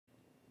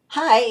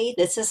Hi,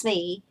 this is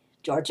me,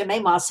 Georgia May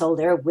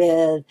Mossholder,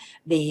 with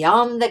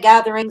Beyond the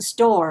Gathering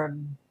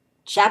Storm,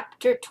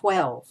 Chapter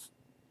 12.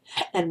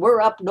 And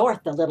we're up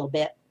north a little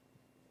bit.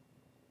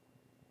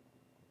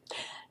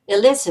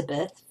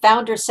 Elizabeth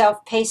found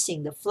herself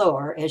pacing the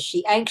floor as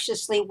she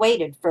anxiously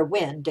waited for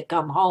Wynne to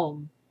come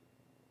home.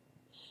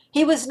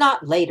 He was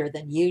not later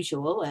than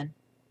usual, and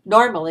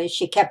normally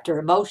she kept her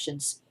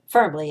emotions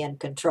firmly in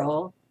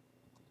control.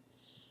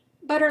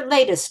 But her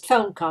latest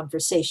phone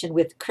conversation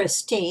with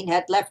Christine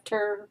had left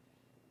her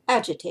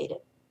agitated.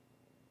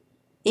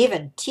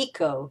 Even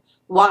Tico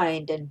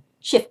whined and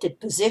shifted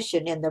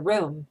position in the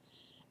room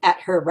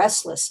at her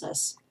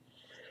restlessness.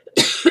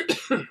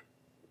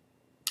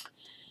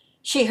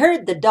 She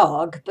heard the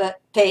dog, but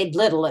paid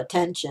little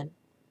attention.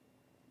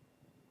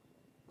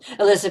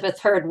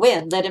 Elizabeth heard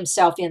Wynne let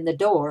himself in the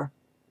door.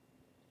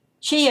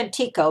 She and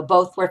Tico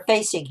both were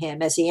facing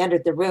him as he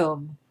entered the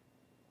room.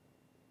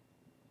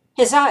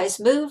 His eyes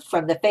moved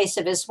from the face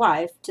of his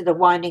wife to the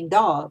whining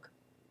dog.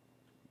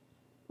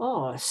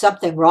 "Oh,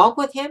 something wrong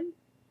with him?"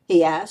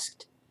 he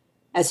asked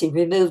as he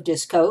removed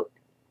his coat.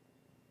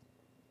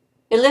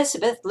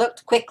 Elizabeth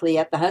looked quickly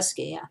at the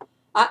husky.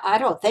 I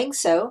don't think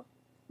so.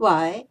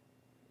 Why?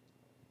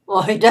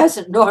 Well, he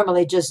doesn't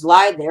normally just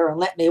lie there and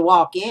let me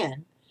walk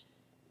in.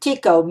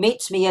 Tico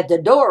meets me at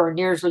the door and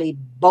nearly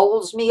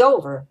bowls me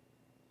over."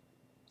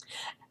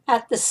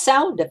 At the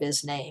sound of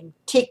his name,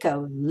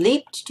 Tico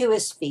leaped to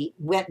his feet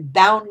and went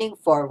bounding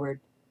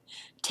forward,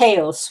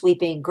 tail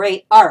sweeping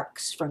great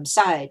arcs from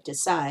side to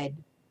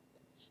side.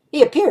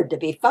 He appeared to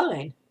be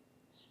fine.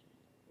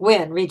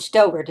 Wynne reached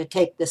over to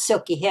take the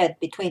silky head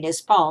between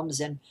his palms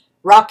and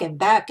rock him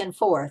back and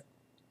forth.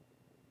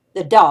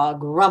 The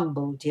dog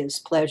rumbled his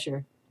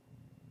pleasure.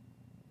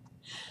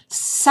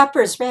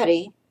 "Supper's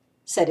ready,"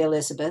 said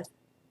Elizabeth,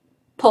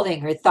 pulling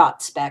her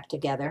thoughts back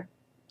together.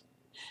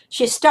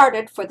 She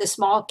started for the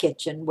small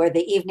kitchen where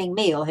the evening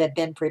meal had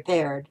been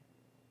prepared.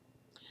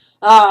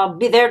 "I'll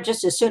be there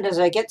just as soon as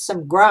I get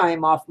some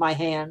grime off my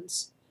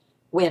hands,"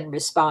 Wynne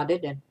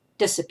responded and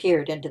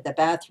disappeared into the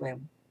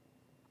bathroom.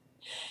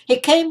 He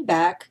came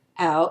back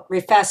out,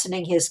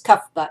 refastening his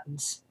cuff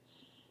buttons.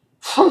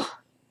 "Phew,"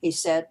 he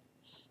said.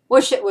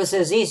 "Wish it was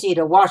as easy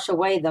to wash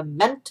away the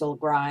mental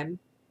grime."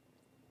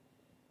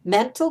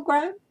 "Mental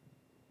grime?"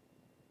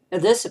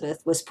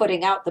 Elizabeth was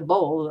putting out the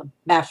bowl of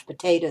mashed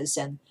potatoes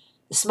and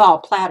the small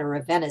platter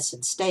of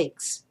venison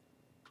steaks.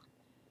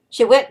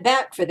 She went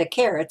back for the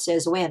carrots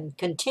as Wynne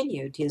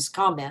continued his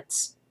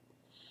comments.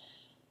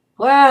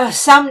 "Well,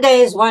 some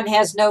days one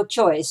has no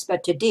choice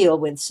but to deal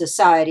with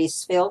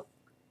society's filth."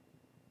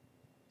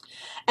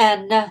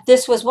 "And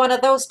this was one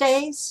of those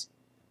days?"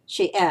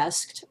 she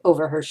asked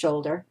over her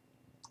shoulder.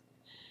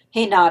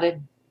 He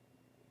nodded.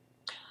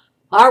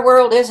 "Our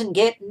world isn't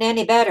getting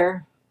any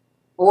better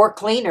or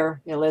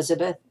cleaner,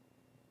 Elizabeth.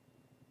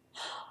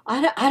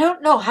 I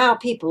don't know how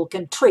people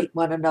can treat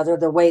one another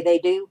the way they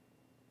do,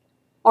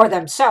 or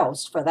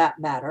themselves for that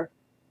matter."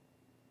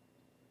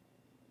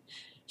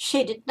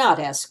 She did not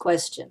ask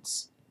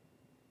questions.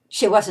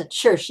 She wasn't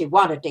sure she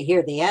wanted to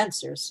hear the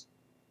answers.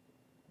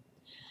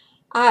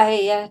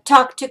 "I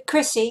talked to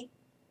Chrissy,"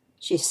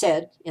 she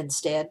said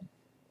instead.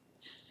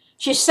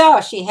 She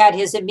saw she had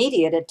his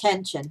immediate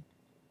attention.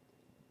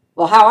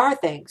 "Well, how are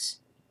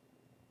things?"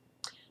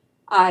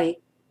 "I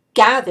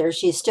gather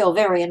she's still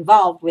very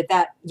involved with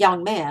that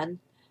young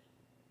man,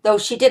 though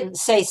she didn't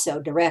say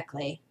so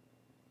directly."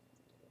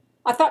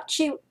 I thought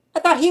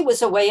he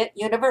was away at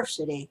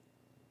university."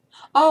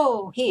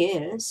 "Oh, he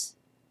is.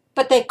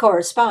 But they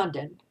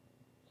corresponded.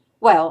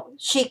 Well,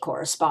 she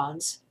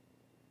corresponds.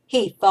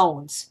 He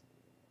phones.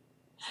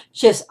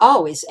 She's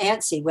always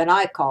antsy when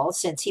I call,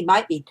 since he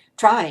might be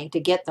trying to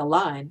get the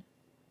line.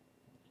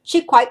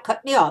 She quite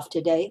cut me off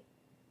today.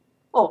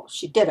 Oh,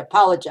 she did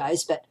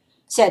apologize, but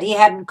said he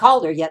hadn't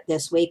called her yet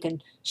this week,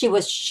 and she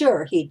was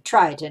sure he'd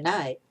try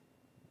tonight."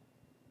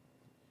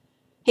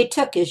 He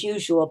took his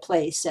usual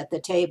place at the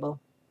table.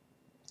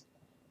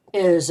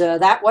 "Is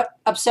that what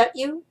upset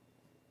you?"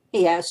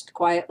 he asked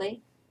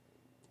quietly.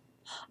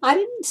 "I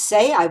didn't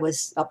say I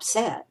was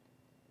upset."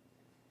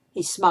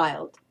 He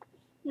smiled.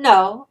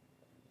 "No,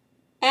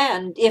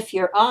 and if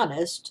you're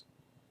honest,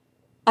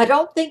 I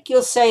don't think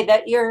you'll say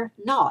that you're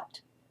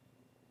not."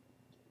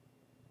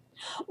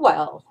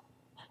 "Well,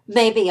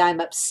 maybe I'm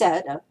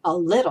upset a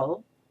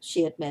little,"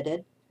 she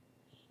admitted.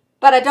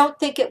 "But I don't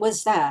think it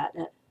was that.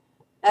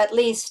 At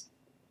least,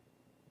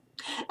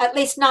 at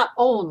least not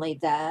only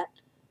that."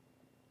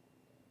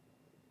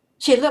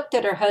 She looked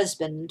at her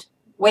husband,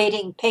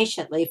 waiting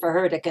patiently for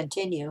her to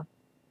continue.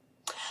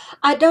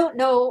 "I don't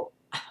know.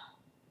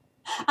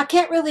 I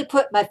can't really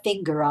put my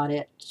finger on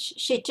it.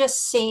 She just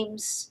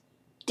seems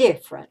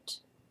different,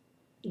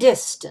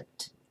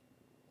 distant.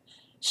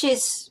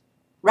 She's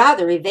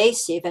rather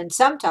evasive and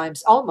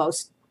sometimes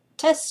almost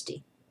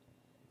testy.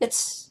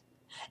 It's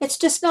it's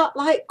just not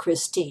like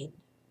Christine,"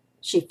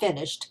 she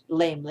finished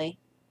lamely.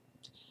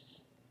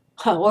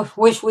 "I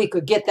wish we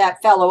could get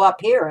that fellow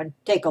up here and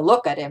take a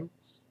look at him,"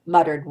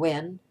 muttered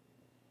Wynne,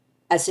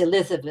 as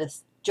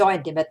Elizabeth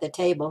joined him at the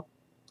table.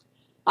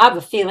 I have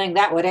a feeling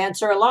that would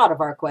answer a lot of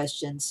our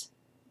questions.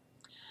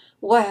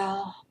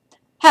 Well,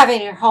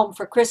 having her home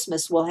for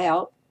Christmas will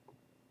help.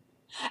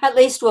 At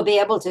least we'll be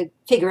able to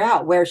figure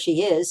out where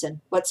she is and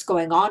what's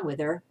going on with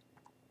her.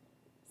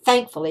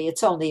 Thankfully,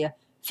 it's only a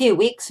few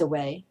weeks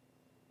away.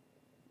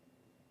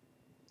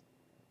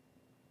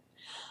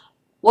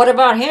 What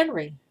about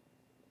Henry?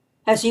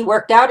 Has he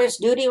worked out his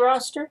duty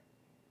roster?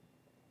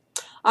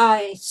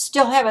 I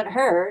still haven't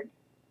heard.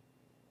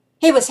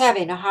 He was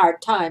having a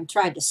hard time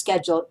trying to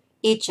schedule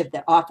each of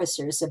the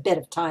officers a bit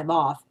of time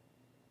off.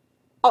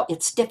 Oh,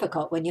 it's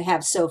difficult when you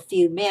have so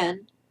few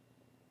men.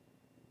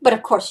 But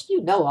of course,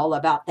 you know all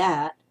about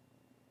that.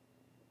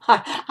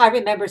 I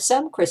remember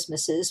some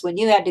Christmases when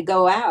you had to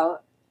go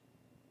out.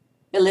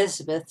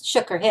 Elizabeth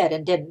shook her head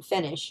and didn't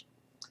finish.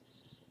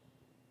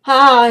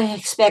 I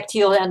expect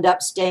you'll end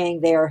up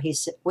staying there,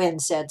 Wynne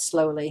said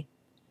slowly.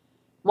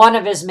 One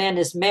of his men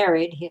is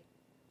married.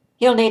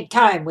 He'll need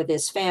time with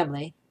his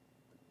family.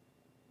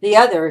 The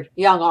other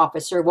young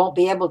officer won't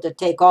be able to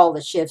take all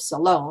the shifts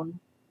alone.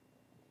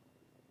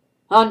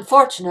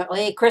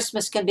 Unfortunately,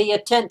 Christmas can be a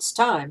tense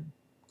time.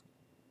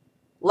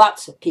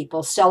 Lots of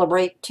people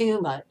celebrate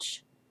too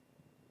much.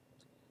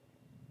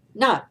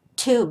 Not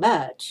too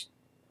much,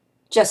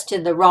 just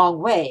in the wrong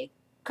way,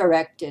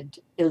 corrected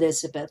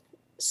Elizabeth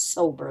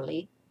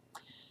soberly.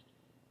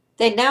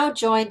 They now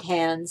joined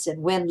hands,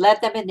 and Wynne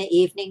led them in the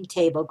evening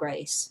table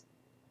grace.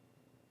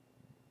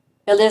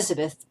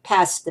 Elizabeth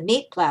passed the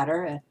meat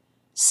platter, a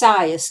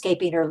sigh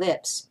escaping her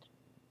lips.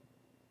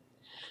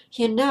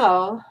 You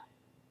know,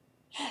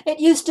 it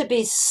used to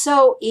be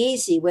so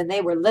easy when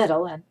they were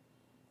little, and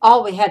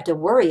all we had to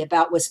worry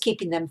about was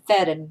keeping them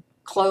fed and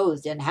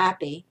clothed and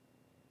happy.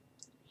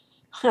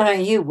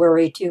 You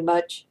worry too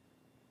much.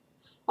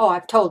 Oh,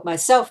 I've told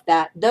myself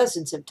that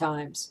dozens of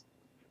times.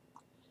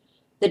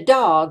 The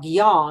dog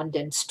yawned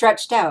and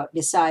stretched out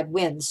beside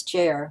Wynne's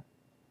chair.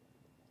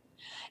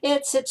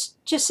 It's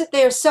just that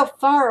they're so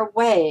far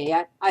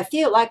away. I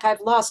feel like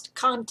I've lost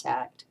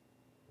contact.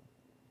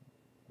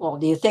 Well,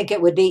 do you think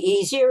it would be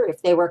easier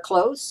if they were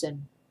close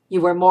and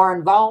you were more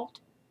involved?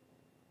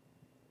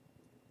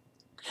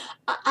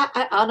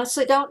 I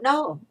honestly don't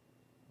know.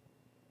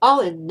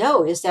 All I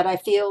know is that I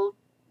feel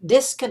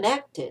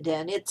disconnected,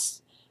 and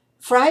it's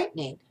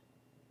frightening.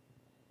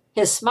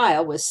 His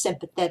smile was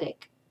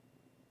sympathetic.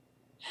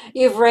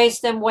 You've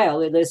raised them well,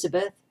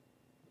 Elizabeth.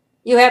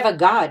 You have a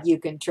God you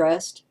can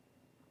trust.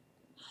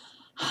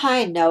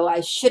 I know I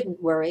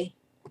shouldn't worry.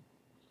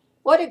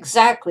 What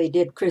exactly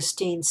did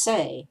Christine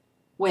say?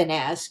 Wynne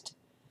asked,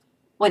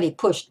 when he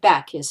pushed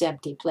back his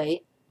empty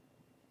plate.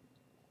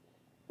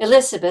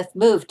 Elizabeth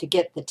moved to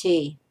get the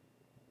tea.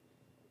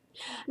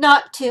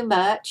 Not too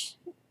much.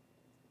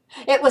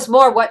 It was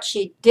more what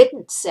she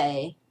didn't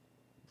say.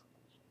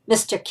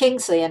 Mr.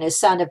 Kingsley and his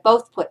son have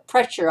both put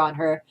pressure on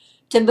her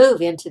to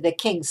move into the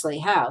Kingsley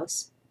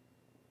house.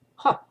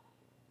 Huh.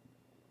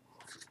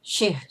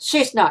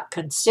 She's not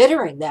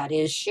considering that,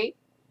 is she?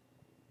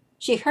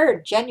 She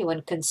heard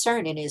genuine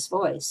concern in his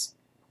voice.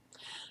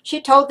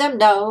 She told them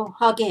no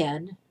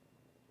again,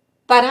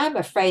 but I'm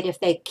afraid if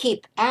they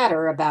keep at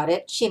her about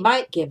it, she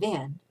might give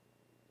in.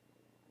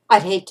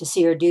 I'd hate to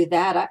see her do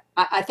that.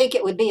 I think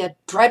it would be a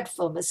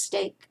dreadful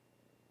mistake.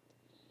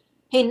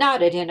 He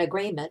nodded in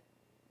agreement.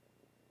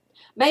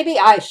 Maybe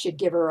I should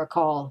give her a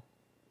call.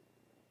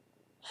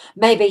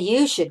 Maybe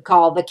you should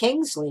call the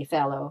Kingsley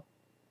fellow.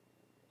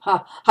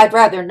 I'd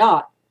rather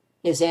not,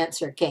 his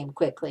answer came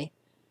quickly.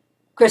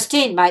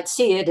 Christine might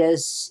see it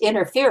as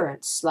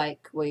interference,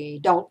 like we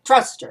don't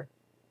trust her.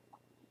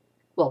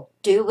 Well,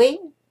 do we?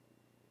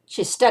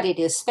 She studied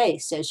his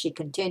face as she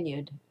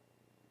continued.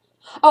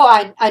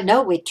 Oh, I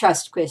know we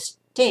trust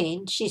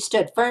Christine. She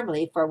stood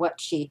firmly for what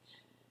she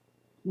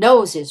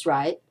knows is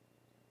right.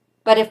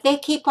 But if they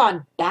keep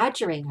on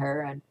badgering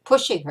her and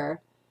pushing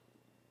her,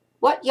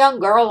 what young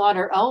girl on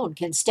her own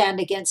can stand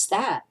against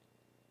that?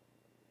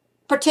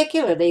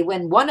 Particularly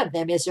when one of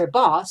them is her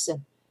boss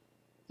and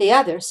the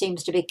other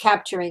seems to be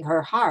capturing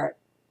her heart.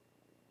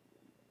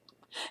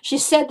 She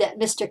said that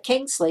Mr.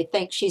 Kingsley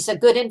thinks she's a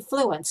good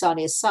influence on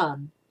his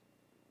son.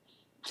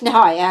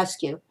 Now I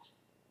ask you,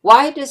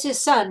 why does his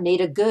son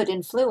need a good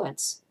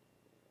influence?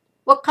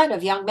 What kind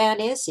of young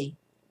man is he?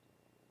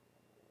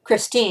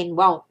 Christine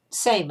won't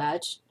say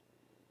much,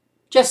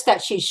 just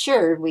that she's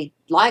sure we'd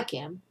like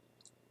him.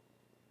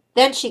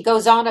 Then she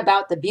goes on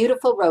about the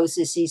beautiful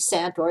roses he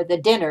sent or the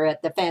dinner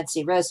at the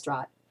fancy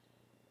restaurant.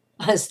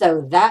 As though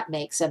that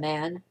makes a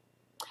man.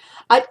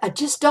 I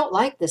just don't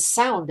like the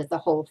sound of the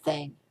whole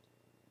thing.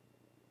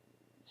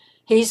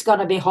 He's going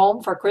to be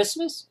home for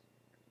Christmas?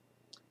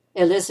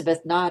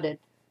 Elizabeth nodded.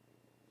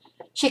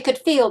 She could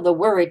feel the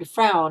worried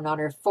frown on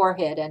her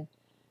forehead, and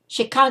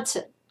she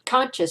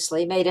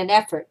consciously made an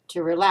effort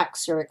to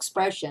relax her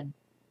expression.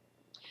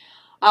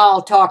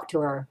 I'll talk to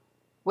her.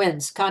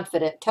 Wynne's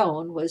confident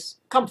tone was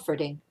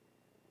comforting.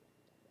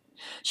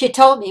 She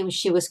told me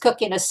she was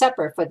cooking a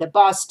supper for the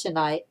boss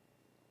tonight.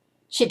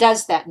 She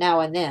does that now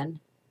and then.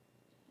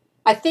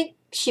 I think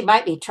she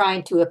might be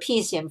trying to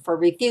appease him for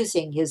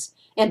refusing his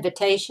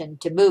invitation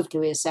to move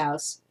to his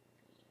house.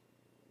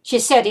 She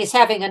said he's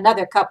having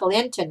another couple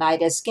in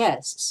tonight as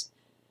guests.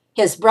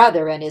 His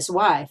brother and his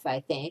wife, I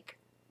think.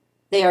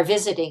 They are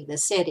visiting the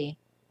city.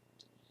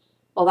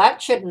 Well,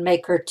 that shouldn't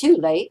make her too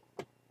late.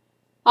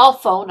 I'll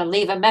phone and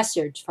leave a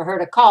message for her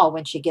to call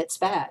when she gets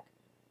back.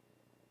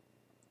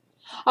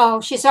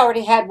 Oh, she's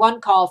already had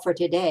one call for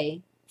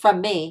today,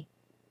 from me.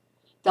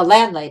 The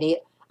landlady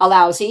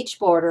allows each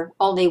boarder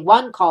only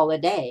one call a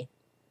day.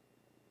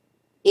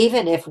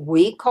 Even if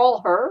we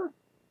call her?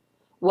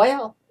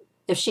 Well,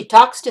 if she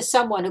talks to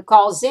someone who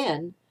calls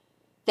in,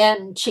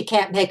 then she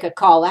can't make a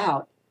call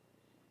out,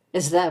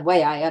 is the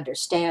way I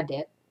understand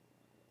it.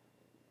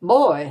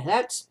 Boy,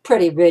 that's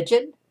pretty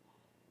rigid.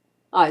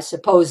 I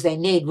suppose they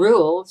need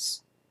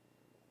rules.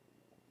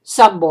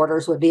 Some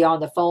boarders would be on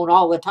the phone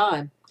all the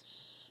time.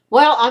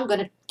 Well, I'm going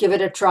to give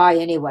it a try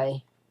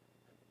anyway.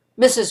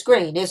 Mrs.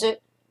 Green, is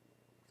it?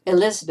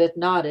 Elizabeth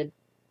nodded,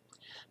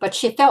 but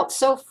she felt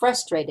so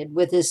frustrated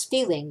with his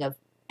feeling of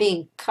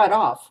being cut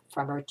off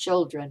from her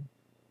children.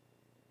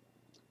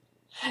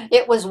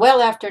 It was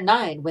well after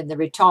 9 when the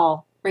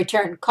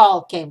return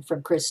call came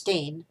from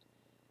Christine.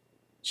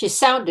 She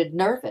sounded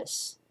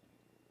nervous.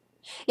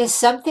 Is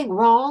something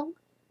wrong?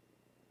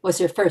 Was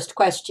her first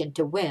question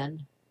to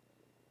Win.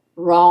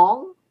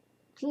 Wrong?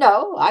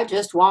 No, I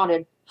just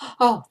wanted...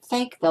 Oh,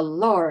 thank the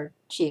Lord,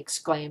 she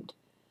exclaimed.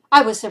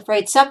 I was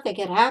afraid something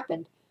had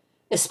happened,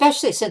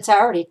 especially since I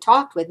already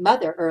talked with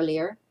Mother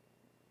earlier.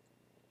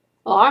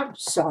 Oh, I'm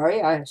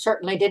sorry. I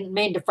certainly didn't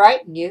mean to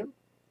frighten you.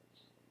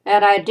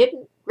 And I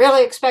didn't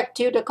really expect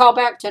you to call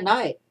back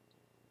tonight.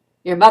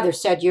 Your mother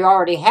said you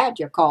already had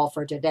your call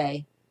for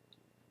today.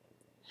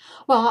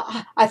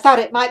 Well, I thought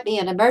it might be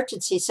an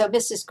emergency, so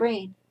Mrs.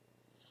 Green...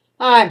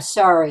 I'm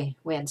sorry,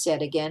 Win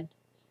said again.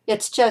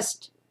 It's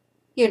just,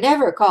 you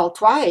never call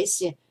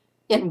twice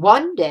in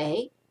one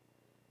day.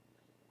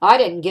 I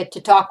didn't get to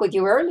talk with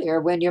you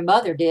earlier when your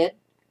mother did.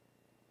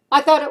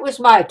 I thought it was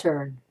my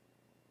turn.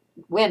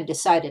 Win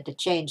decided to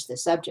change the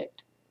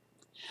subject.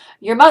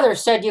 Your mother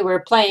said you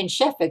were playing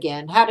chef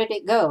again. How did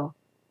it go?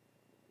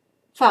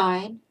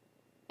 Fine,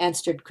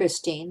 answered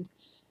Christine,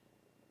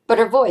 but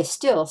her voice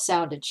still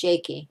sounded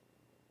shaky.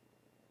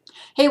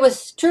 He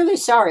was truly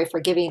sorry for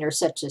giving her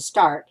such a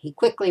start. He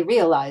quickly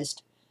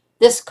realized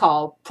this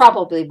call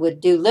probably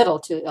would do little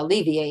to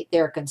alleviate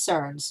their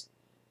concerns.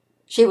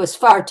 She was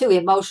far too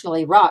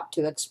emotionally wrought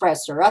to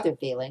express her other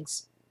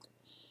feelings.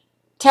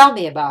 Tell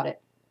me about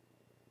it.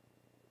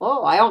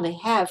 Oh, I only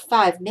have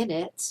 5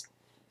 minutes.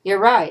 You're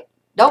right.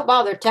 Don't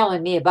bother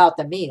telling me about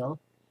the meal.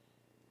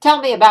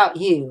 Tell me about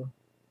you.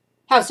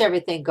 How's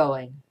everything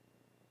going?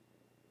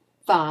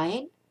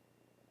 Fine.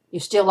 You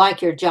still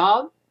like your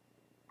job?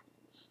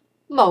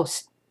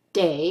 Most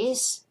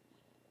days.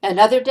 And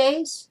other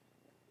days?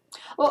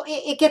 Well,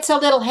 it gets a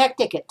little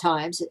hectic at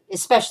times,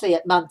 especially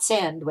at month's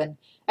end when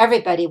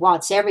everybody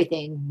wants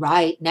everything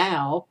right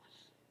now.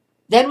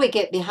 Then we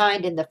get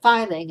behind in the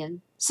filing,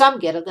 and some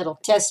get a little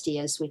testy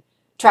as we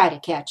try to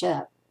catch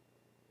up.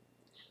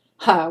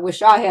 I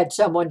wish I had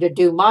someone to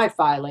do my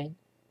filing,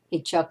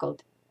 he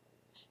chuckled.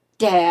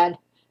 Dad,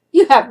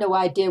 you have no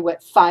idea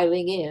what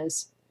filing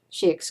is,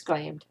 she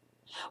exclaimed.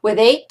 With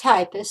 8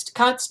 typists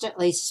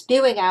constantly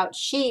spewing out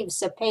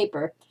sheaves of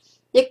paper,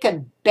 it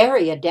can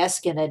bury a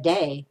desk in a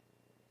day.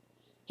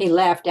 He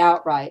laughed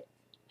outright.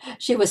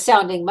 She was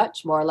sounding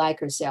much more like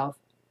herself.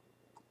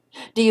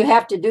 Do you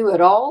have to do it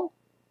all?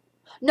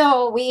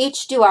 No, we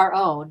each do our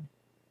own.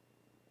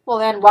 Well,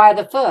 then why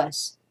the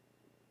fuss?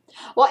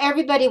 Well,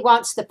 everybody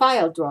wants the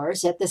file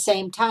drawers at the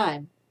same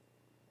time.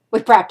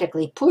 We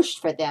practically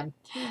pushed for them.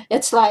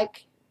 It's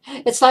like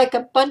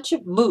a bunch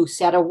of moose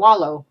at a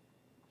wallow.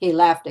 He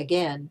laughed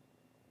again.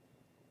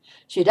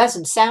 She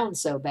doesn't sound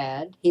so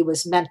bad, he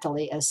was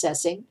mentally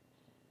assessing.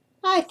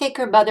 I think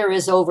her mother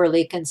is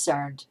overly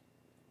concerned.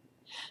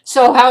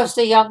 So how's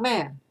the young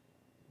man?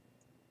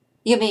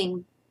 You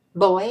mean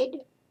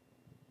Boyd?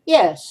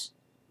 Yes,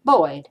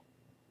 Boyd.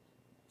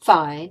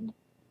 Fine.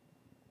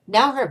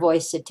 Now her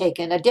voice had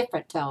taken a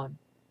different tone.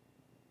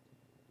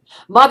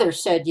 Mother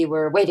said you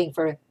were waiting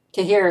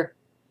to hear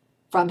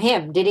from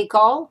him. Did he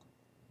call?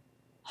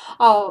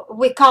 Oh,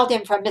 we called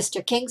him from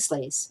Mr.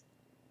 Kingsley's.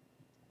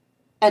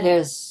 And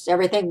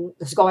everything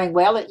is going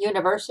well at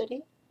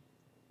university?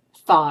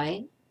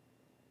 Fine.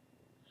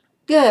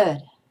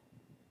 Good.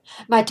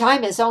 My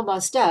time is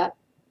almost up.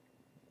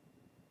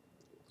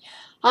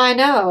 I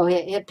know,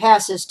 it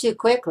passes too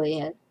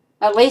quickly.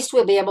 At least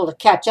we'll be able to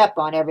catch up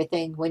on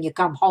everything when you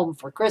come home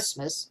for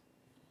Christmas.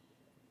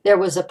 There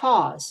was a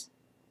pause.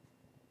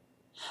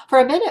 For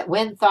a minute,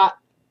 Wynne thought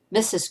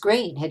Mrs.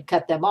 Green had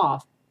cut them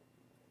off.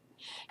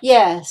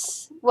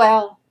 Yes,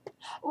 well,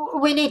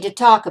 we need to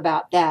talk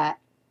about that.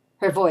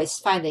 Her voice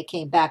finally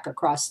came back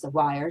across the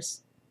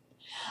wires.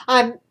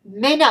 I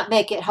may not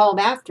make it home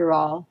after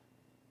all.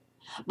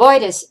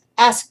 Boyd has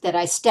asked that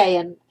I stay,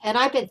 and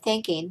I've been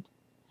thinking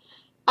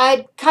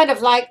I'd kind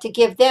of like to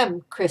give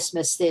them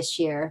Christmas this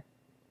year.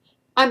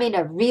 I mean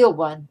a real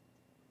one.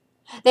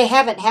 They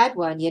haven't had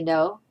one, you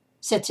know,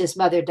 since his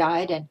mother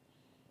died, and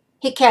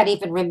he can't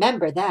even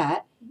remember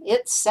that.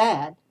 It's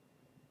sad.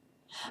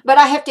 But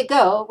I have to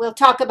go. We'll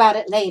talk about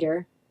it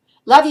later.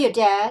 Love you,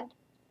 Dad.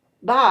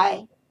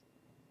 Bye.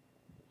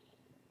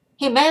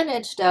 He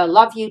managed a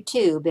love you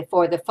too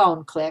before the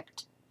phone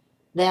clicked,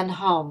 then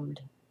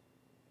hummed.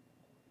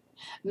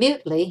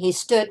 Mutely, he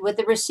stood with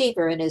the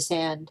receiver in his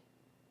hand.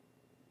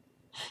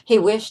 He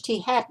wished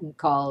he hadn't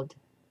called.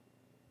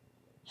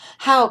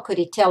 How could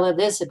he tell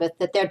Elizabeth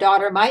that their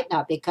daughter might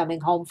not be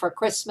coming home for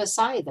Christmas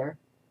either?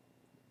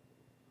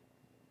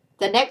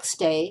 The next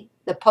day,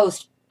 the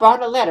post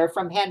brought a letter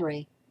from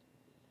Henry.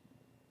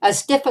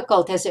 As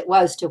difficult as it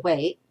was to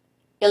wait,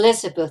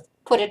 Elizabeth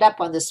put it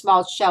up on the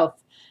small shelf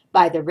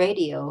by the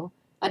radio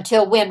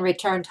until Wynne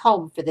returned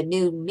home for the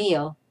noon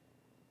meal.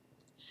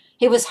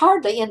 He was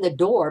hardly in the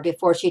door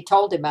before she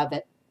told him of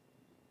it.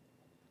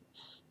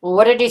 "Well,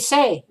 what did he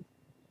say?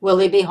 Will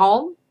he be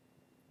home?"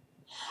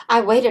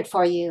 "I waited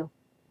for you."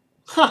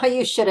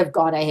 "You should have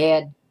gone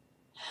ahead."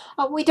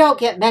 "We don't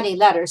get many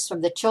letters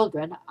from the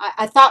children.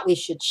 I thought we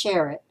should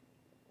share it."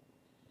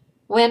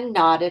 Wynne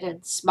nodded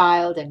and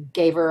smiled and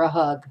gave her a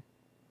hug.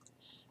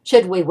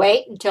 "Should we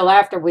wait until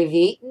after we've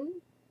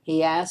eaten?"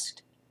 he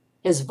asked,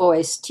 his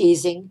voice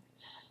teasing.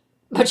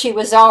 But she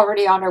was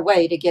already on her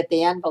way to get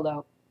the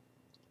envelope.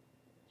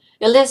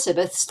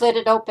 Elizabeth slid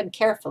it open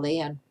carefully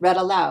and read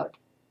aloud.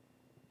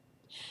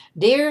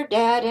 "Dear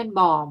Dad and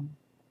Mom,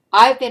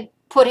 I've been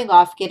putting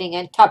off getting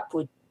in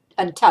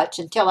touch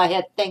until I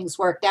had things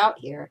worked out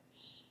here.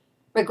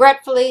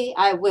 Regretfully,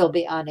 I will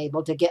be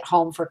unable to get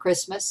home for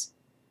Christmas.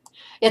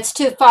 It's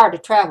too far to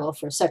travel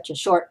for such a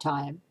short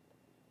time.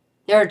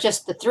 There are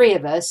just the three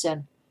of us,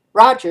 and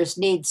Rogers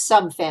needs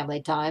some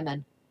family time,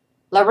 and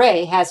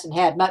Larry hasn't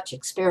had much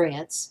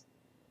experience.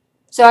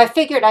 So I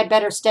figured I'd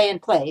better stay in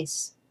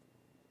place.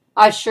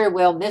 I sure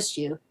will miss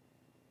you.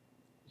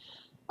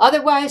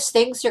 Otherwise,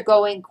 things are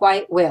going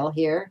quite well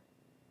here.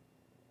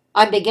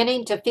 I'm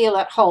beginning to feel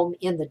at home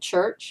in the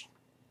church.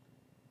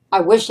 I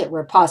wish it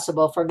were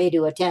possible for me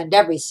to attend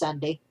every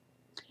Sunday.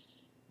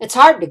 It's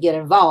hard to get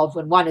involved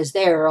when one is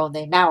there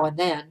only now and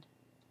then.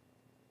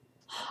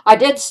 I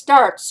did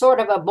start sort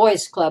of a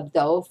boys' club,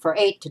 though, for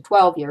 8 to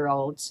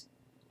 12-year-olds.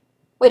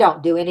 We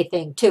don't do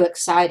anything too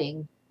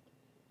exciting.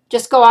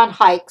 Just go on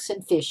hikes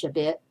and fish a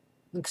bit,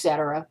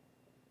 etc.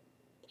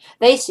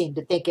 They seem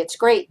to think it's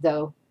great,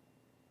 though.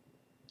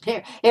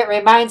 It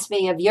reminds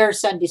me of your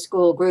Sunday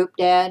school group,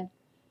 Dad.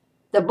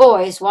 The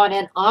boys want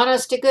an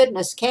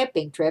honest-to-goodness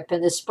camping trip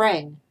in the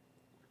spring.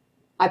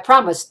 I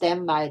promised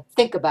them I'd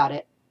think about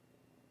it.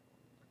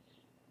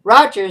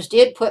 Rogers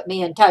did put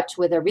me in touch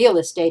with a real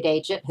estate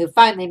agent who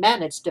finally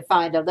managed to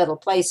find a little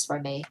place for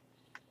me.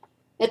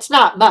 It's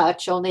not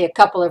much, only a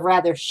couple of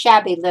rather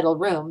shabby little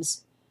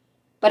rooms,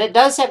 but it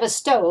does have a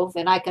stove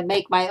and I can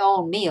make my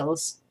own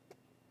meals.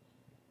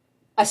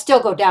 I still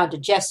go down to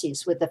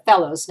Jessie's with the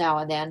fellows now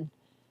and then,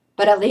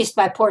 but at least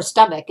my poor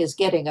stomach is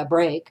getting a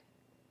break.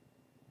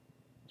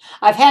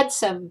 I've had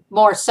some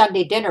more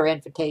Sunday dinner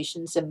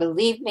invitations, and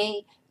believe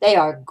me, they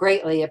are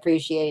greatly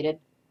appreciated,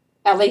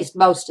 at least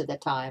most of the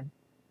time.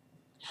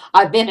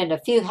 I've been in a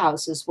few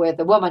houses where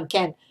the woman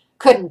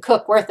couldn't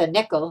cook worth a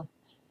nickel,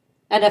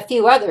 and a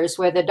few others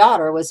where the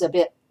daughter was a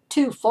bit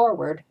too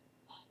forward.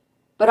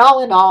 But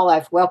all in all,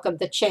 I've welcomed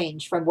the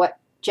change from what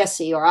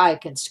Jessie or I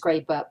can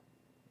scrape up.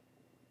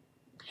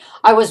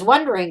 I was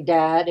wondering,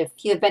 Dad, if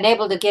you've been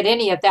able to get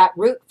any of that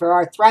root for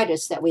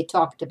arthritis that we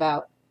talked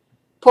about.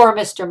 Poor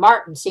Mr.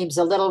 Martin seems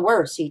a little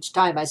worse each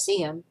time I see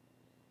him.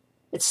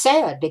 It's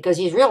sad because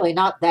he's really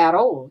not that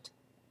old.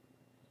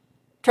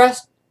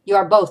 Trust you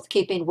are both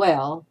keeping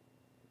well.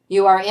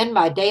 You are in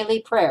my daily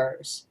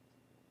prayers.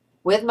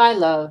 With my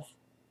love,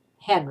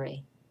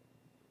 Henry."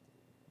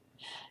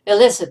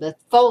 Elizabeth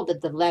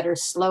folded the letter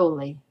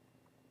slowly.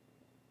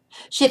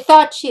 She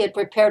thought she had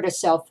prepared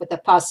herself for the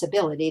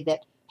possibility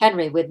that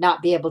Henry would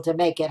not be able to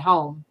make it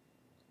home,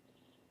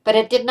 but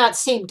it did not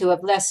seem to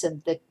have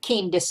lessened the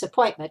keen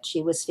disappointment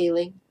she was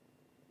feeling.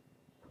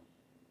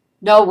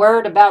 "No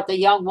word about the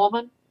young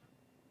woman?"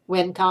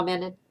 Wynne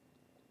commented.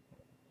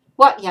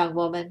 "What young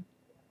woman?"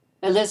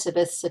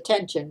 Elizabeth's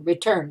attention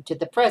returned to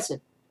the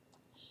present.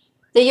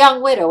 "The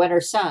young widow and her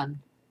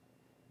son."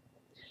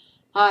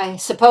 "I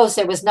suppose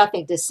there was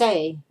nothing to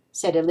say,"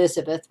 said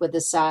Elizabeth with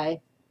a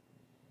sigh.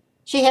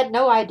 She had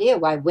no idea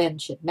why Wynne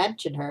should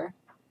mention her.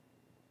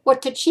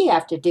 What did she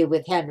have to do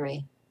with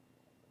Henry?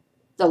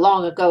 The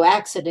long-ago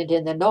accident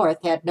in the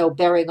north had no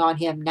bearing on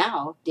him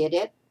now, did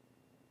it?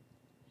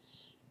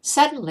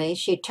 Suddenly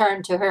she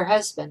turned to her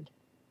husband.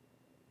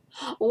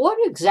 "What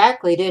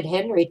exactly did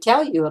Henry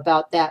tell you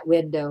about that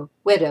widow?"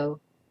 "Well,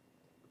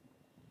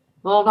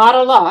 not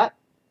a lot."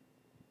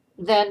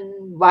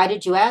 "Then why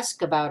did you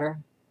ask about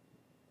her?"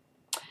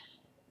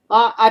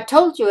 "I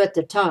told you at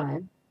the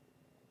time.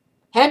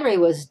 Henry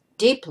was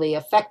deeply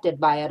affected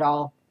by it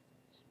all.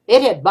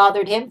 It had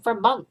bothered him for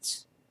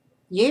months,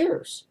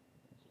 years.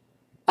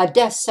 A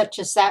death such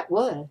as that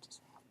was.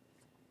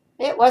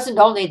 It wasn't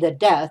only the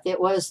death, it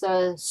was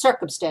the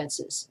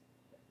circumstances.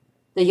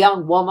 The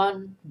young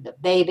woman, the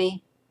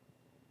baby.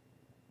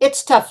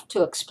 It's tough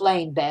to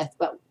explain, Beth,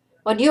 but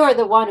when you are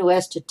the one who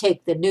has to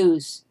take the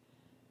news,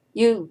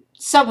 You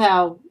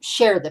somehow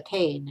share the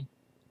pain,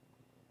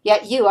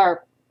 yet you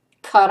are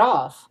cut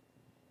off,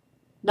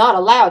 not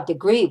allowed to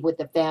grieve with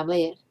the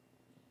family.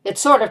 It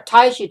sort of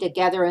ties you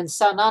together in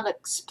some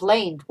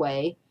unexplained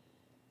way,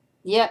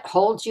 yet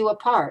holds you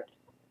apart.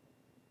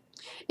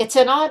 It's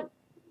an odd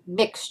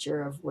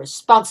mixture of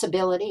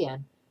responsibility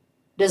and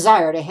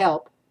desire to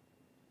help.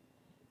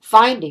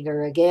 Finding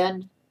her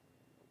again.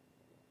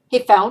 He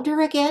found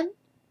her again?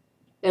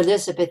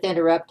 Elizabeth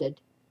interrupted.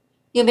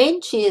 You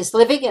mean she is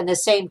living in the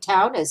same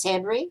town as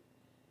Henry?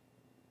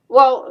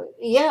 Well,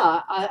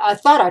 yeah, I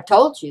thought I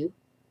told you.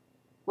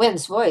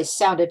 Wynn's voice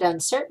sounded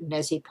uncertain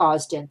as he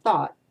paused in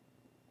thought.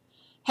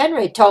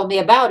 Henry told me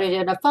about it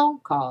in a phone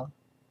call.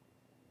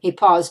 He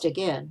paused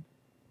again.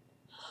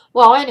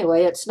 Well,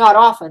 anyway, it's not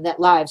often that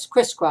lives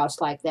crisscross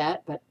like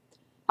that, but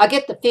I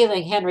get the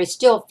feeling Henry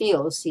still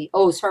feels he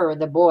owes her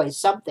and the boys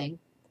something.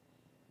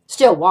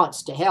 Still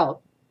wants to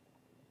help.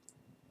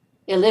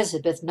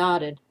 Elizabeth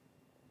nodded.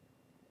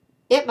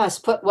 It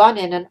must put one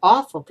in an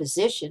awful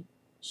position,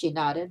 she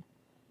nodded.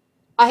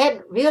 I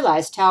hadn't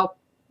realized how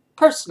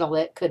personal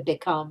it could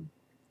become.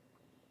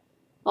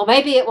 Well,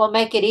 maybe it will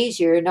make it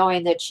easier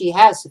knowing that she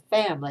has a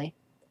family.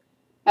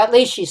 At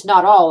least she's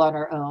not all on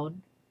her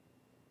own.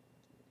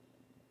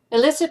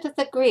 Elizabeth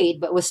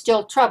agreed, but was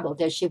still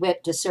troubled as she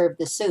went to serve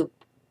the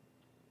soup.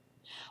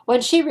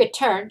 When she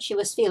returned, she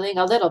was feeling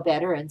a little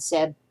better and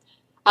said,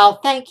 I'll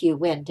thank you,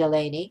 Wynne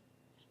Delaney,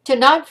 to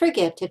not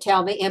forget to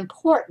tell me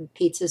important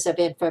pieces of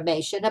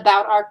information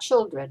about our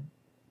children.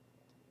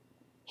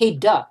 He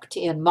ducked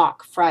in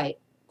mock fright,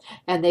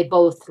 and they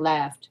both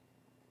laughed.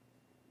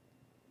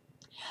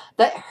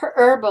 The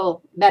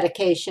herbal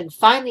medication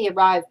finally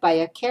arrived by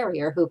a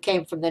carrier who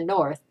came from the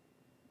north.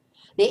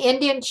 The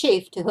Indian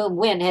chief to whom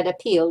Wynne had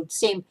appealed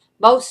seemed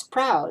most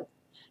proud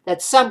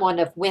that someone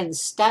of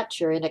Wynne's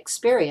stature and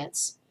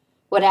experience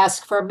would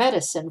ask for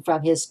medicine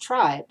from his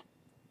tribe.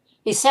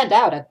 He sent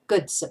out a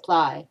good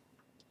supply.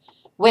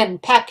 Wynne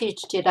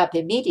packaged it up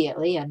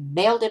immediately and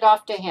mailed it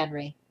off to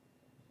Henry.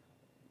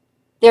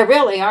 There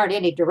really aren't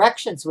any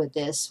directions with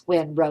this,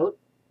 Wynne wrote.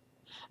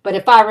 But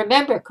if I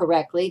remember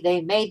correctly, they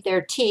made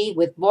their tea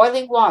with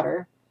boiling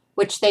water,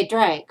 which they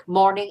drank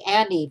morning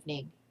and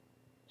evening.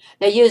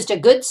 They used a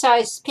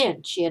good-sized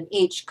pinch in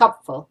each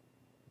cupful.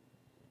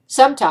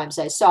 Sometimes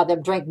I saw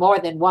them drink more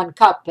than one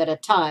cup at a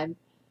time,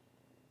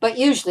 but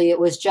usually it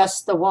was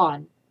just the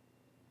one.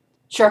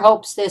 Sure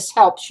hopes this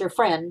helps your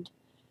friend.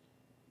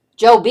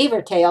 Joe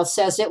Beavertail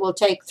says it will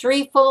take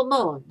 3 full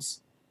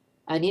moons,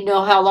 and you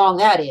know how long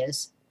that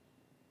is,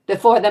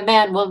 before the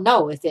man will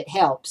know if it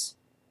helps.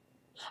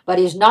 But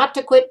he's not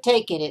to quit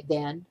taking it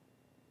then.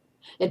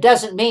 It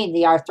doesn't mean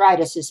the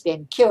arthritis has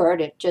been cured.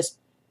 It just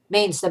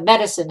means the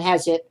medicine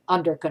has it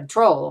under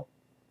control.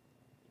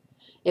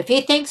 If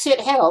he thinks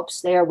it helps,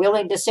 they are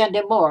willing to send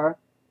him more.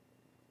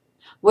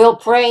 We'll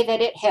pray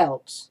that it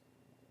helps.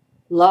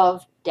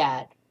 Love,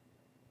 Dad.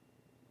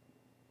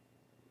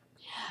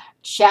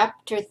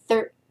 Chapter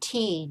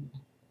 13.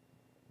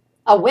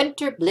 A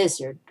winter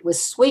blizzard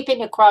was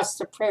sweeping across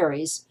the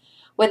prairies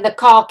when the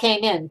call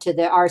came in to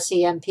the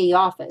RCMP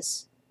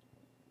office.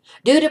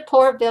 Due to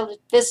poor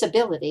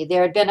visibility,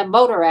 there had been a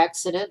motor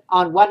accident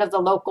on one of the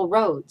local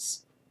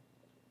roads.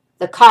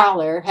 The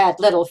caller had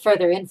little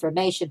further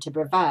information to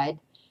provide.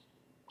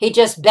 He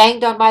just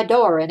banged on my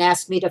door and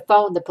asked me to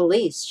phone the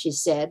police, she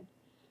said,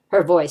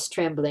 her voice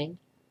trembling.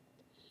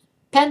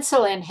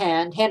 Pencil in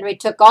hand, Henry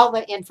took all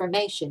the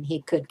information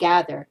he could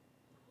gather.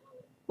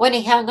 When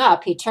he hung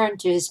up, he turned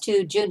to his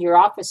 2 junior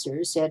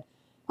officers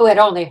who had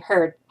only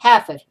heard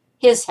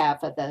his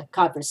half of the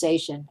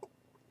conversation.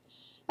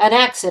 An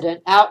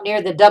accident out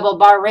near the Double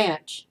Bar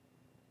Ranch.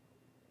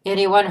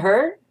 Anyone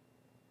hurt?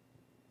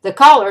 The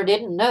caller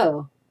didn't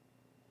know.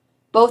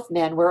 Both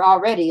men were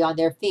already on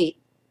their feet.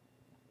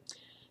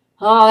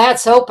 Oh,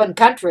 that's open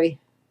country.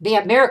 Be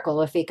a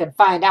miracle if he can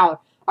find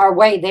out our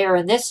way there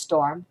in this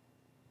storm.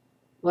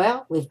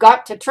 Well, we've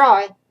got to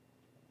try.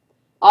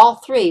 All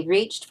 3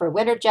 reached for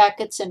winter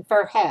jackets and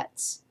fur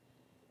hats.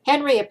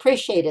 Henry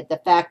appreciated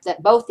the fact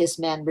that both his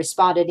men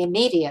responded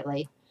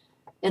immediately,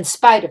 in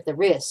spite of the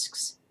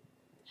risks.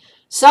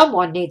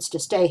 Someone needs to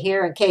stay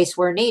here in case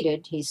we're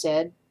needed, he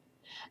said.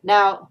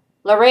 Now,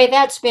 Larray,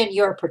 that's been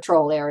your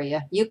patrol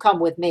area. You come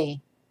with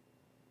me.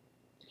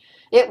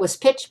 It was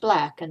pitch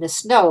black, and the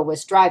snow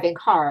was driving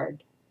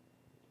hard.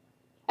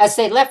 As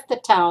they left the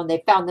town,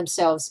 they found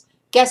themselves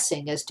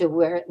guessing as to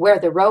where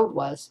the road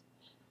was.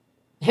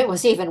 It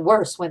was even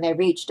worse when they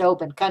reached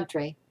open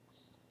country.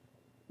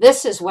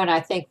 This is when I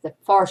think the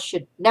force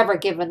should never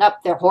given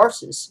up their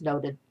horses,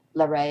 noted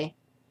Larray.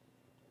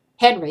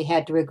 Henry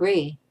had to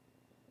agree.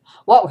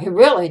 What we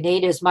really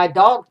need is my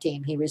dog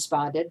team, he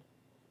responded.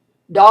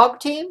 Dog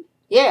team?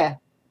 Yeah.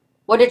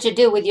 What did you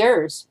do with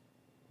yours?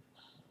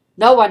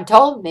 No one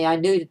told me I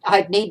knew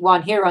I'd need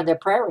one here on the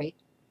prairie.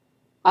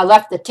 I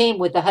left the team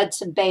with the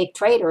Hudson Bay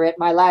trader at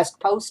my last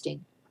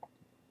posting.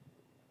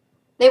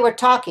 They were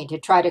talking to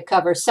try to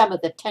cover some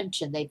of the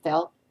tension they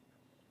felt.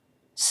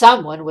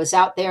 Someone was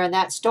out there in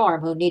that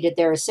storm who needed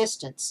their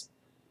assistance.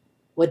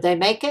 Would they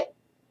make it?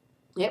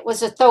 It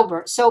was a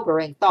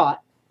sobering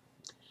thought.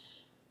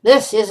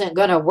 This isn't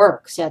going to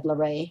work, said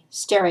Larray,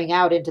 staring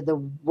out into the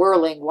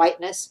whirling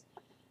whiteness.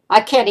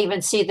 I can't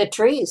even see the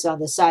trees on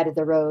the side of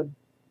the road.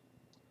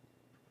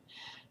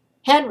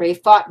 Henry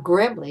fought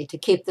grimly to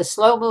keep the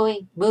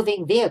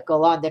slow-moving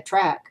vehicle on the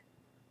track.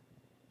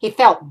 He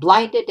felt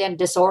blinded and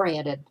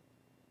disoriented.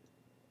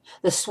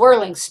 The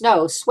swirling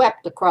snow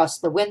swept across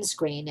the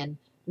windscreen in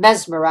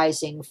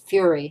mesmerizing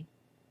fury.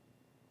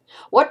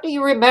 What do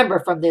you remember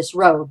from this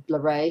road,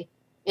 Larray?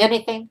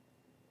 Anything?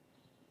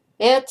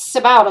 It's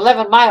about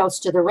 11 miles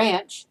to the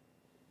ranch.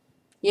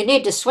 You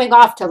need to swing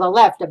off to the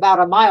left about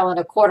 1.25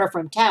 miles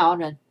from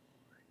town, and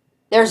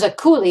there's a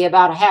coulee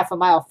about a half a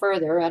mile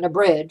further and a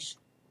bridge,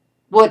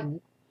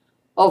 wooden,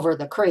 over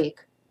the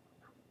creek.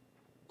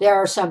 There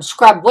are some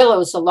scrub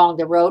willows along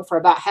the road for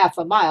about half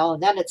a mile,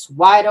 and then it's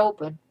wide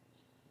open.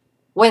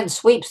 Wind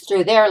sweeps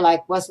through there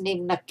like wasn't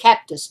even a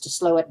cactus to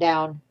slow it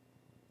down.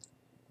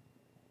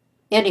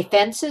 Any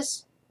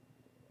fences?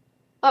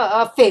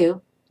 A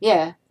few,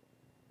 yeah.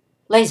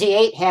 Lazy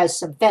 8 has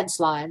some fence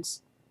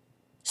lines.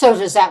 So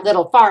does that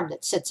little farm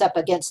that sits up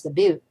against the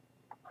butte.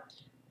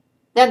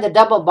 Then the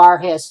Double Bar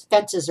has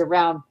fences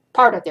around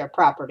part of their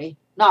property,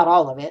 not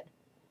all of it.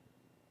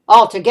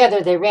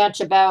 Altogether, they ranch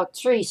about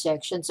 3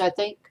 sections, I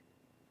think.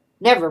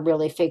 Never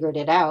really figured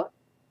it out.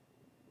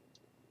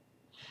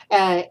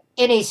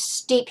 Any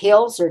steep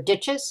hills or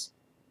ditches?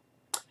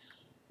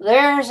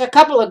 There's a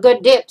couple of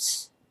good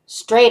dips.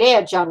 Straight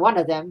edge on one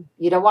of them.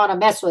 You don't want to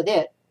mess with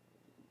it.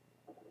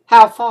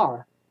 How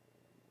far?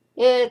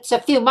 It's a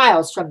few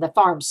miles from the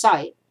farm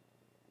site.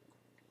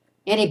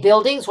 Any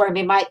buildings where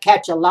we might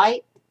catch a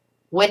light?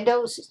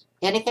 Windows?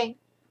 Anything?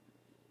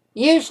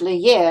 Usually,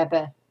 yeah,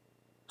 but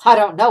I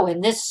don't know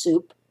in this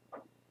soup.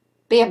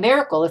 Be a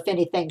miracle if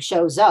anything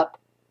shows up.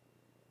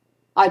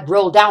 I'd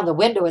roll down the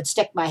window and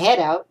stick my head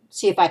out,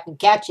 see if I can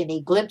catch any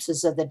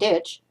glimpses of the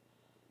ditch.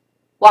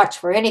 Watch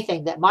for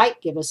anything that might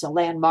give us a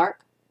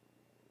landmark.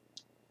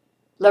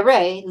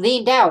 Larray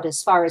leaned out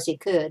as far as he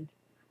could.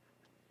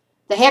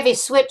 The heavy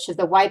switch of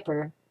the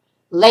wiper,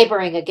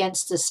 laboring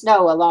against the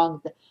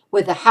snow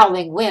with the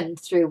howling wind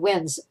through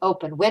Wynn's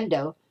open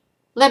window,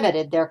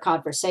 limited their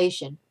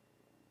conversation.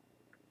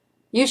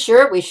 You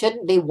sure we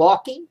shouldn't be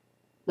walking?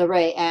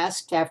 Larray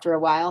asked after a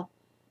while.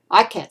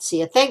 I can't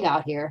see a thing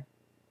out here.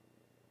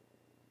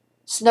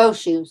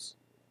 Snowshoes.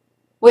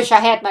 Wish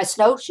I had my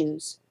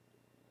snowshoes.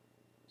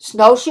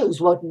 Snowshoes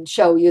wouldn't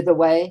show you the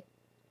way.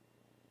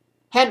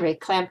 Henry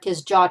clamped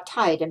his jaw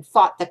tight and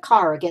fought the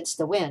car against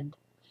the wind.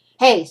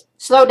 Hey,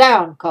 slow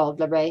down, called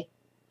Larray.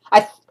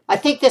 I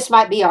think this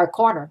might be our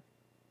corner.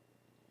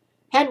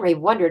 Henry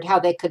wondered how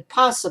they could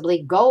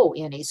possibly go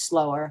any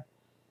slower.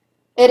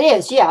 It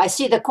is, yeah, I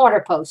see the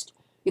corner post.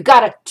 You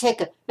gotta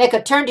make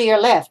a turn to your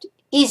left.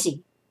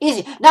 Easy,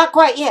 easy. Not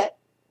quite yet.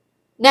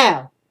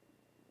 Now.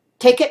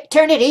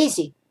 Turn it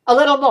easy. A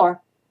little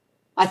more.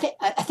 I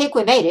think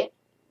we made it.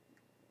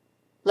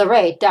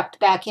 Larray ducked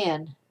back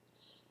in.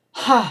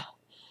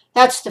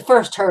 That's the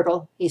first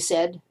hurdle, he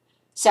said,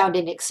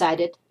 sounding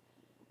excited.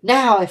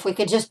 Now, if we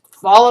could just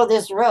follow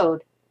this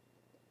road.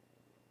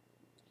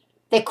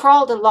 They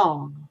crawled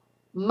along,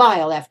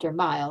 mile after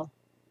mile.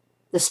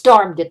 The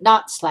storm did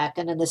not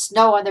slacken, and the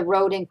snow on the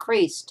road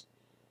increased.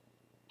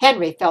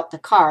 Henry felt the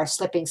car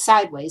slipping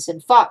sideways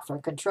and fought for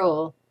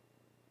control.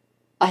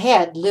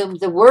 Ahead loomed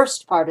the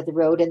worst part of the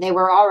road, and they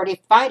were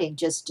already fighting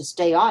just to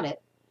stay on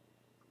it.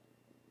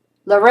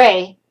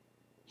 Larray,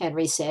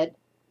 Henry said,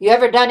 you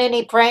ever done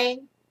any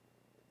praying?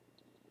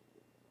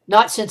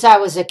 Not since I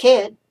was a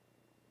kid.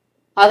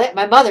 I let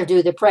my mother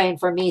do the praying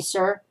for me,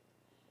 sir.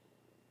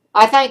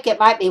 I think it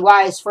might be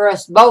wise for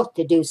us both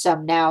to do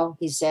some now,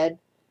 he said,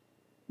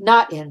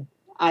 not in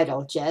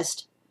idle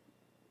jest.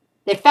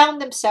 They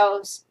found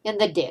themselves in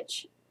the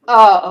ditch.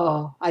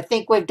 Uh-oh, I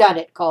think we've done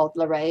it, called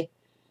Larray.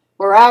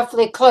 We're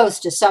awfully close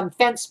to some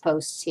fence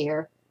posts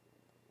here.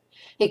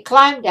 He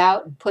climbed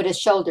out and put his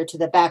shoulder to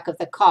the back of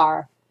the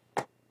car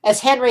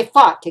as Henry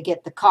fought to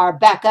get the car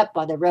back up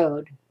on the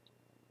road.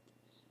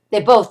 They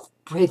both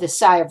breathed a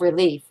sigh of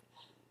relief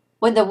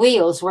when the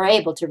wheels were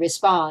able to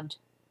respond.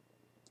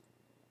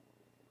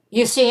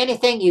 You see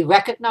anything you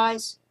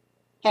recognize?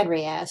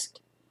 Henry asked,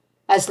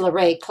 as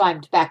Larray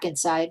climbed back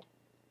inside.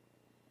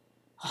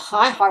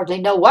 I hardly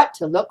know what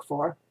to look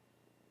for.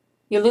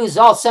 You lose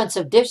all sense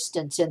of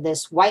distance in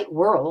this white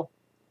whirl,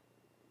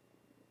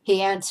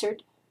 he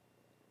answered,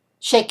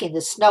 shaking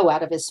the snow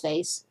out of his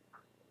face.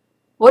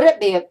 Would it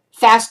be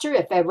faster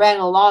if I ran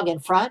along in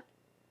front?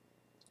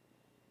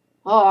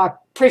 Oh, I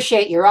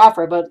appreciate your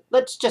offer, but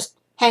let's just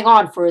hang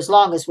on for as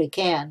long as we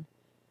can.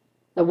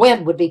 The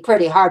wind would be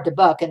pretty hard to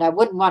buck, and I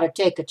wouldn't want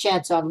to take a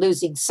chance on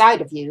losing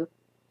sight of you.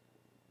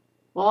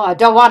 Well, I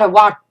don't want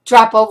to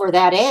drop over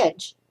that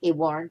edge, he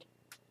warned.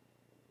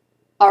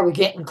 Are we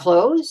getting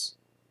close?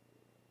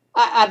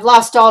 I've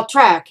lost all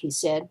track, he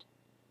said,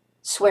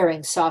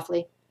 swearing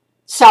softly.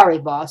 Sorry,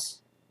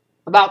 boss,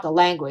 about the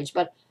language,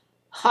 but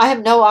I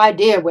have no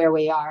idea where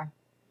we are.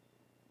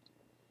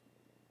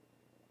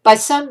 By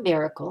some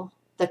miracle,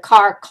 The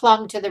car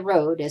clung to the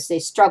road as they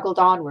struggled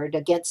onward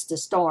against the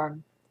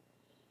storm.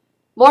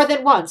 More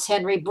than once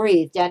Henry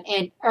breathed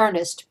an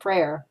earnest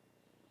prayer.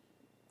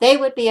 They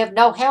would be of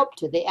no help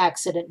to the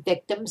accident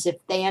victims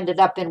if they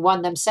ended up in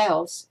one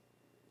themselves.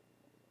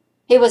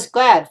 He was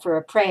glad for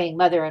a praying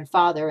mother and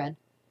father, and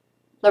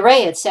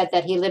Larray had said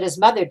that he let his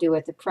mother do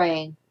the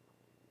praying.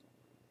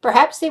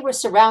 Perhaps they were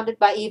surrounded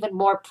by even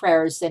more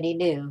prayers than he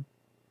knew.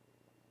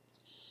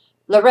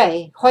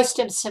 Larray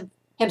hoisted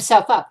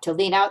himself up to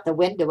lean out the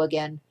window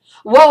again.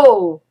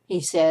 "Whoa!" he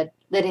said,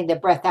 letting the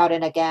breath out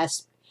in a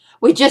gasp.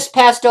 "We just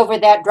passed over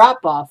that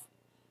drop-off.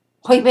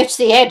 We missed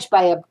the edge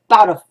by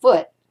about a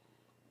foot."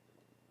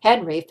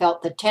 Henry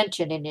felt the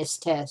tension in his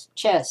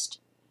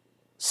chest.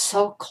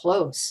 So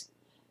close,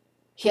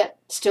 yet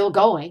still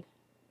going.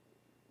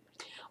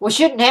 "We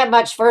shouldn't have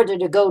much further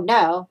to go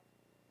now.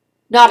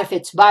 Not if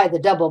it's by the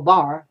double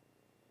bar."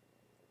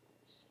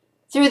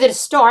 Through the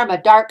storm,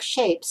 a dark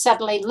shape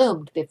suddenly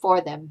loomed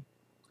before them.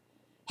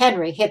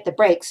 Henry hit the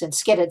brakes and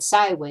skidded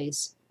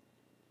sideways.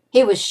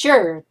 He was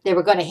sure they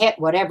were going to hit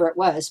whatever it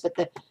was, but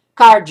the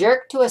car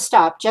jerked to a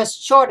stop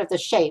just short of the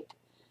shape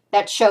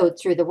that showed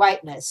through the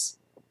whiteness.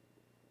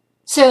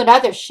 Soon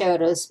other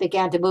shadows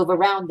began to move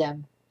around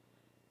them.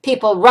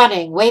 People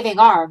running, waving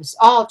arms,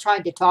 all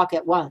trying to talk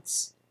at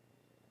once.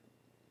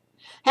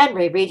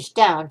 Henry reached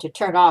down to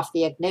turn off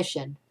the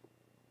ignition.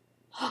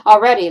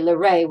 Already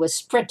Larray was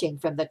sprinting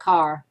from the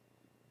car.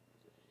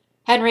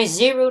 Henry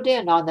zeroed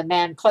in on the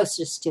man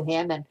closest to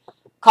him and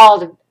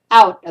called him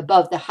out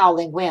above the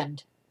howling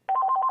wind.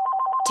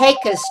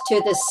 "Take us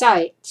to the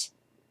site."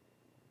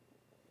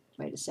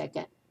 Wait a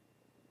second.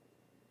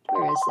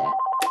 Where is that?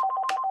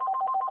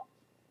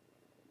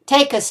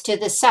 "Take us to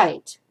the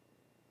site.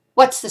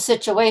 What's the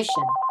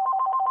situation?"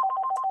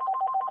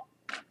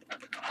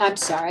 I'm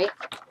sorry.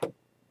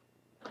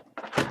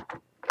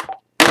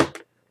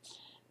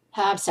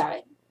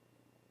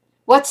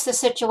 "What's the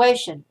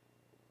situation?"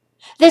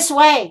 "This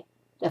way,"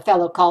 the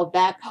fellow called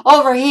back.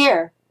 "Over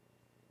here."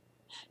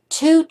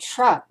 Two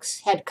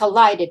trucks had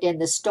collided in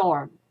the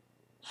storm.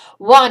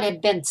 One had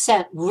been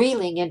sent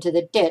reeling into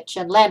the ditch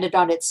and landed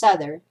on its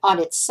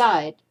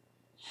side.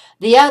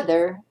 The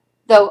other,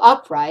 though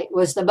upright,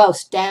 was the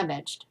most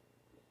damaged.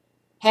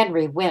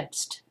 Henry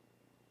winced.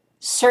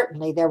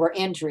 Certainly there were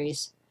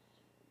injuries.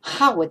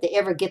 How would they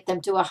ever get them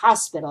to a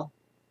hospital?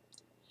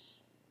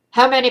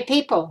 "How many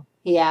people?"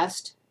 he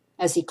asked,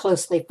 as he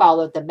closely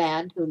followed the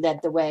man who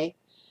led the way.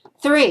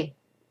 "3.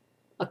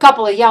 A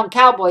couple of young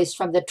cowboys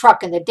from the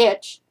truck in the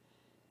ditch,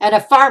 and a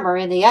farmer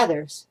in the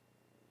others."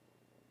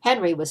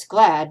 Henry was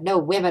glad no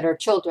women or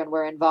children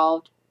were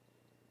involved.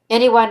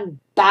 "Anyone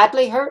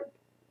badly hurt?"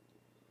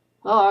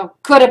 "Oh,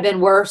 could have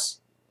been worse.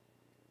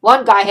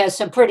 One guy has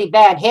some pretty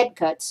bad head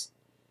cuts.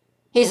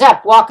 He's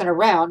up walking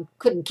around,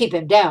 couldn't keep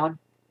him down.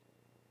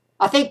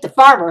 I think the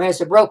farmer has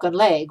a broken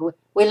leg.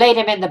 We laid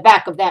him in the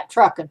back of that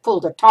truck and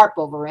pulled a tarp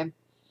over him.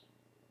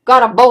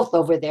 Got 'em both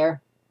over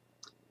there.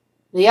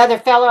 The other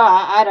fellow,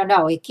 I don't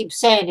know. He keeps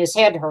saying his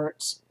head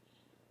hurts.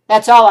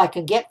 That's all I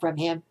can get from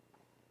him.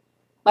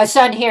 My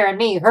son here and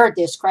me heard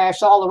this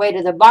crash all the way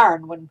to the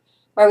barn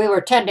where we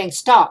were tending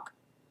stock.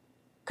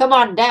 Came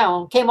on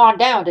down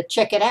to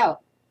check it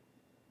out."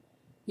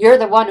 "You're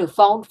the one who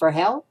phoned for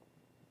help?"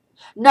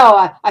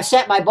 "No, I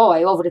sent my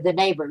boy over to the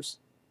neighbors.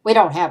 We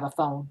don't have a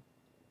phone."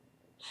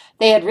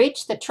 They had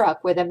reached the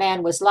truck where the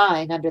man was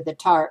lying under the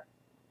tarp.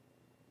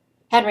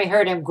 Henry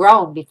heard him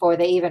groan before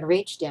they even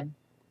reached him.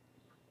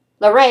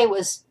 Larray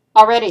was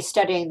already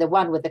studying the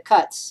one with the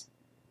cuts.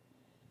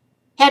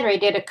 Henry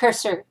did a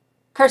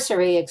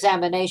cursory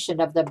examination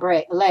of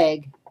the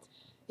leg.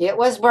 It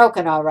was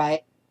broken, all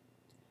right.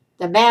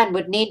 The man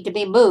would need to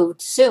be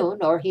moved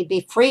soon, or he'd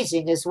be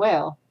freezing as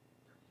well.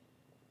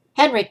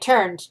 Henry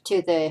turned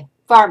to the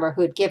farmer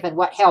who'd given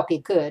what help he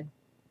could.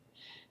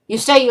 "You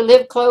say you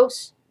live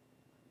close?"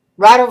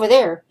 "Right over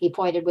there," he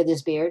pointed with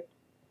his beard.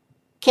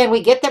 "Can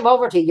we get them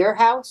over to your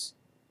house?"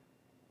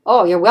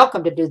 "Oh, you're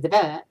welcome to do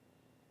that.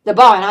 The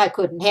boy and I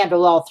couldn't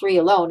handle all 3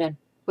 alone, and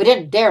we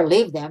didn't dare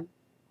leave them."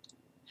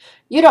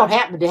 "You don't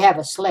happen to have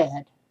a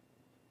sled?"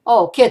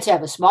 "Oh, kids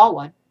have a small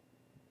one."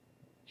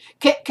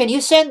 Can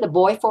you send the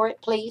boy for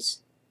it,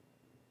 please?"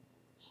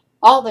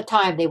 All the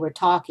time they were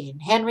talking,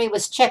 Henry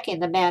was checking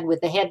the man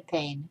with the head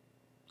pain.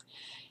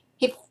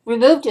 He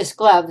removed his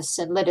gloves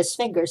and let his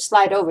fingers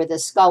slide over the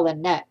skull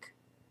and neck.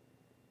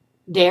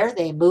 Dare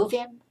they move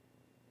him?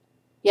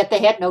 Yet they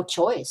had no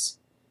choice.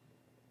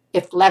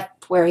 If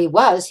left where he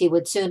was, he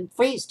would soon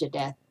freeze to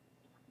death.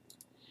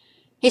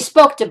 He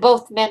spoke to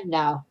both men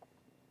now.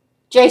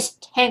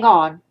 "Just hang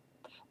on.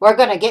 We're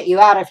going to get you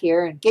out of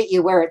here and get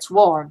you where it's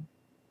warm."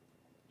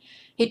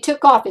 He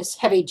took off his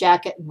heavy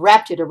jacket and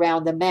wrapped it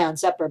around the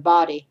man's upper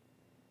body.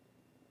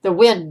 The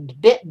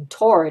wind bit and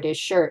tore at his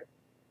shirt.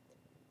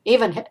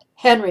 Even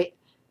Henry's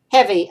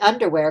heavy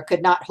underwear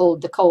could not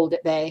hold the cold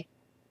at bay.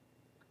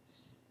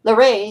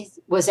 Larray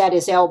was at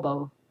his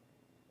elbow.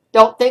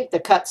 "Don't think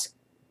the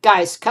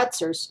guy's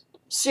cuts are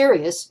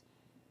serious.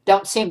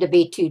 Don't seem to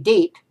be too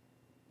deep."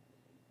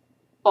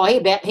 "Oh,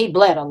 he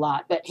bled a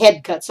lot, but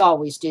head cuts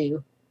always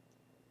do."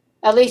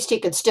 At least he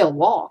can still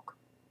walk.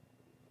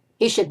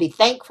 He should be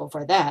thankful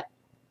for that.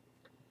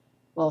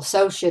 Well,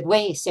 so should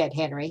we, said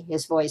Henry,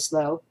 his voice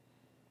low.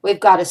 We've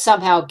got to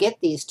somehow get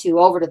these two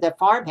over to the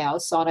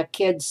farmhouse on a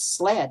kid's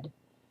sled.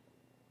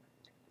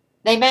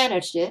 They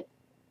managed it.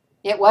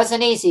 It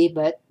wasn't easy,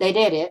 but they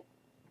did it,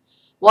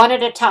 one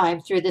at a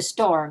time through the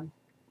storm.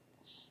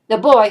 The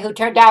boy, who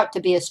turned out to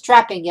be a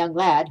strapping young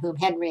lad whom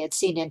Henry had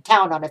seen in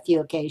town on a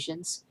few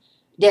occasions,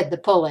 did the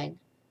pulling.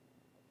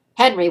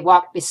 Henry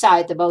walked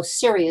beside the most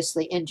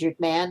seriously injured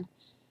man,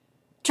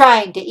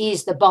 trying to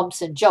ease the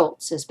bumps and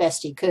jolts as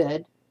best he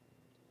could.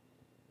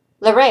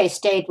 Larray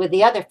stayed with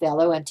the other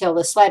fellow until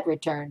the sled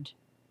returned.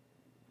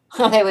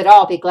 They would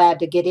all be glad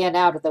to get in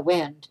out of the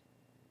wind.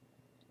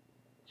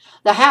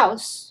 The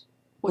house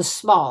was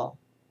small,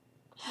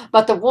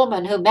 but the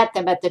woman who met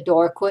them at the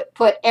door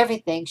put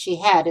everything she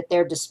had at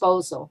their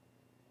disposal.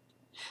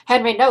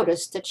 Henry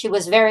noticed that she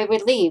was very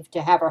relieved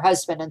to have her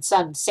husband and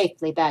son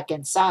safely back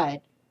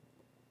inside.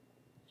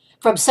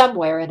 From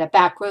somewhere in a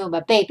back room,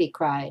 a baby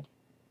cried.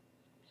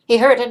 He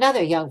heard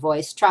another young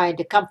voice trying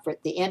to comfort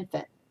the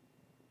infant.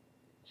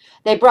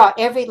 They brought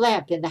every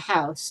lamp in the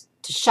house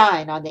to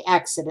shine on the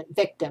accident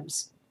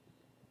victims.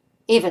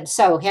 Even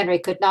so, Henry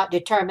could not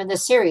determine the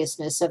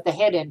seriousness of the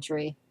head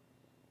injury.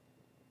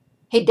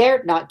 He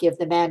dared not give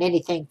the man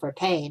anything for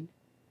pain.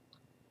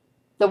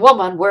 The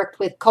woman worked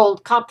with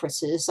cold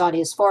compresses on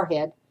his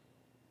forehead,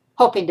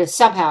 hoping to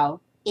somehow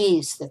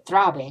ease the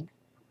throbbing.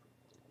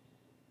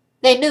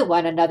 They knew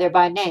one another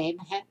by name.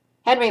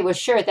 Henry was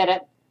sure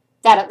that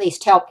at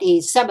least helped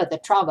ease some of the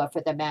trauma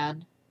for the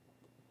man.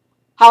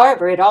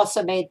 However, it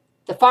also made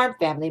the farm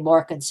family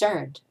more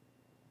concerned.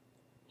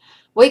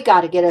 We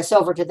got to get us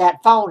over to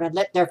that phone and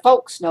let their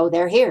folks know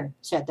they're here,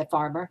 said the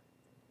farmer.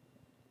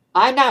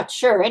 I'm not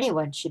sure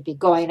anyone should be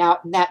going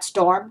out in that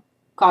storm,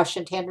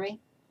 cautioned Henry.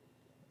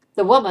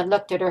 The woman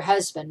looked at her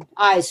husband,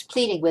 eyes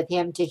pleading with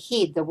him to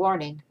heed the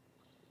warning.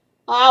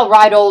 All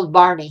right, old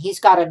Barney, he's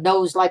got a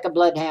nose like a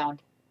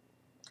bloodhound.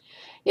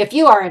 If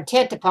you are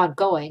intent upon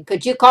going,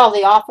 could you call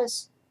the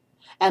office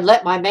and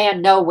let my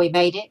man know we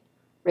made it,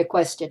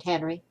 requested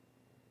Henry.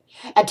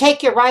 And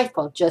take your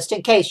rifle just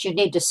in case you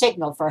need to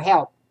signal for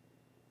help.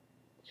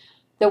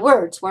 The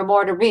words were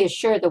more to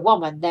reassure the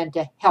woman than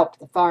to help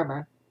the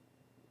farmer.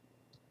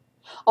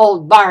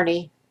 Old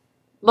Barney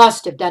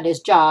must have done his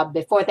job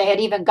before they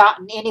had even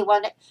gotten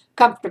anyone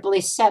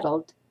comfortably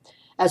settled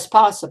as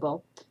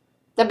possible.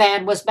 The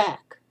man was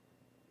back.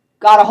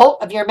 Got a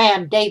hold of your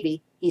man,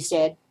 Davy, he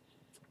said.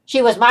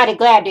 She was mighty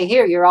glad to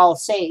hear you're all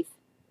safe.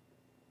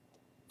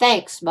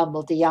 Thanks,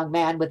 mumbled the young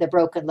man with a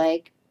broken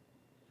leg.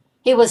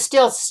 He was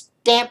still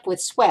damp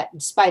with sweat in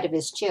spite of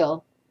his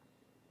chill.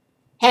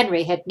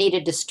 Henry had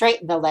needed to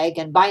straighten the leg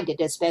and bind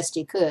it as best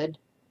he could.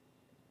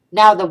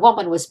 Now the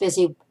woman was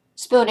busy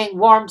spooning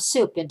warm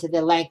soup into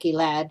the lanky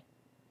lad.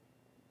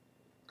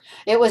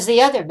 It was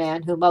the other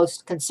man who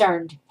most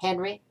concerned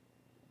Henry.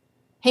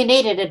 He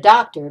needed a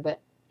doctor,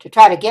 but to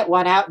try to get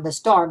one out in the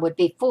storm would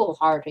be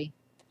foolhardy.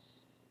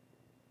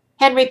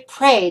 Henry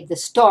prayed the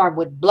storm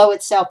would blow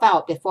itself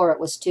out before it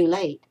was too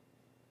late.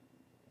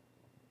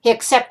 He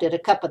accepted a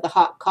cup of the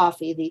hot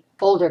coffee the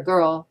older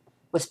girl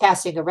was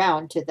passing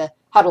around to the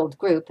huddled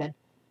group and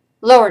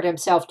lowered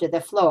himself to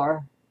the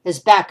floor, his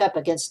back up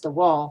against the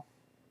wall.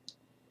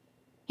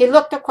 He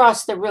looked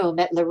across the room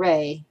at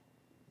Larray.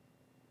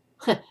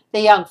 The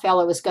young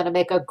fellow was going to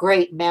make a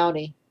great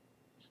Mountie.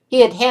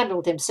 He had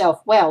handled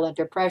himself well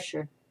under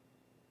pressure.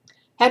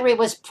 Henry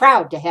was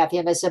proud to have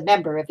him as a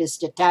member of his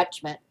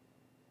detachment.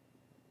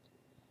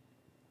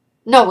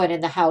 No one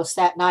in the house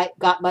that night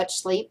got much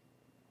sleep.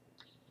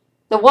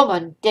 The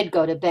woman did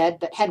go to bed,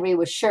 but Henry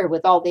was sure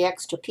with all the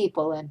extra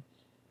people and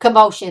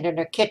commotion in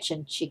her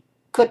kitchen she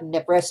couldn't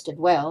have rested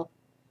well.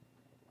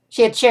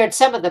 She had shared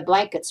some of the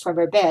blankets from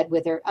her bed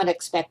with her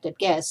unexpected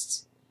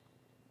guests.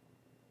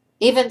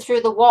 Even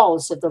through the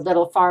walls of the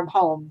little farm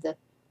home, the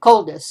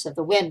coldness of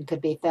the wind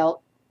could be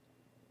felt.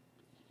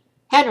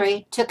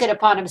 Henry took it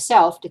upon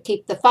himself to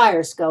keep the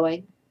fires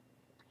going.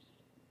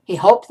 He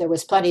hoped there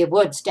was plenty of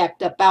wood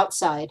stacked up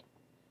outside.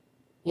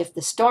 If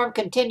the storm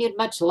continued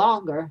much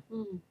longer...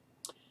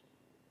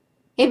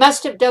 He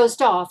must have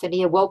dozed off, and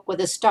he awoke with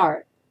a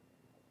start.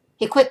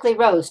 He quickly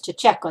rose to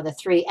check on the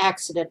 3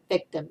 accident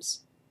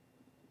victims.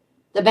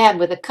 The man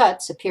with the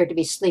cuts appeared to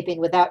be sleeping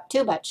without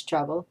too much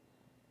trouble,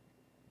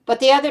 but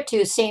the other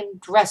 2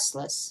 seemed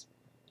restless.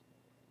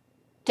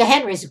 To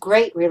Henry's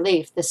great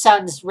relief, the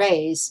sun's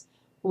rays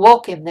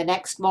woke him the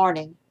next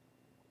morning.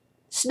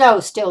 Snow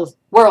still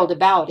whirled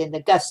about in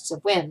the gusts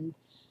of wind,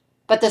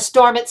 but the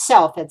storm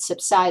itself had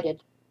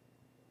subsided.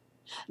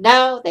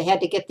 Now they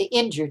had to get the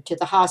injured to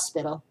the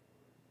hospital.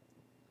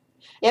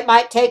 It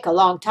might take a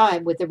long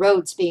time with the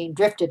roads being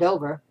drifted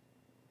over.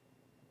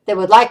 They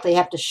would likely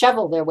have to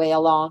shovel their way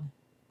along.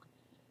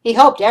 He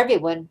hoped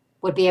everyone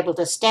would be able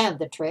to stand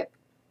the trip.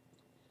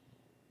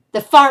 The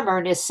farmer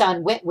and his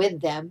son went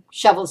with them,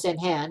 shovels in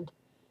hand,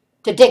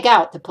 to dig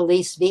out the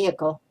police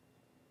vehicle.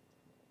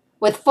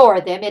 With 4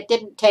 of them, it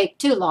didn't take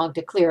too long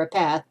to clear a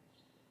path,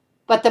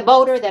 but the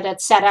motor that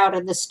had sat out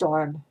in the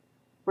storm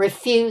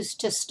refused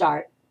to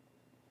start.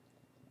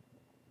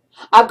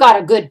 "I've got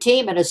a good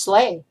team and a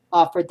sleigh,"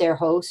 offered their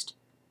host.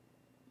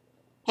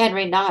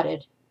 Henry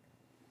nodded.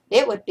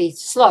 It would be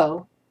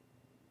slow,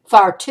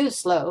 far too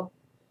slow,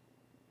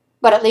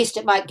 but at least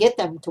it might get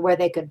them to where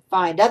they could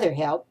find other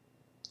help.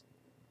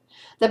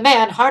 The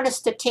man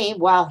harnessed the team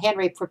while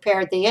Henry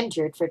prepared the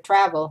injured for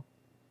travel.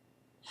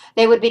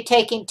 They would be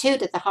taking two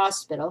to the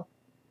hospital.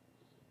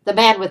 The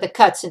man with the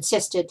cuts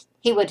insisted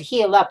he would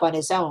heal up on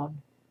his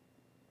own.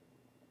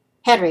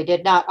 Henry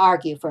did not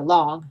argue for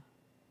long.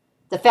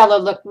 The fellow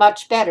looked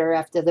much better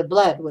after the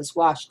blood was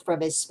washed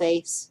from his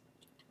face.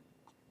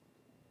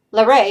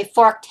 Larray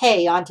forked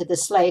hay onto the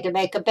sleigh to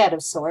make a bed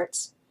of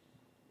sorts.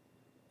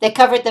 They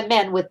covered the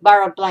men with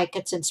borrowed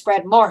blankets and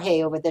spread more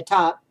hay over the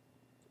top.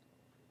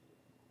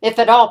 If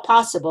at all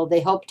possible,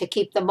 they hoped to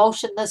keep the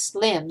motionless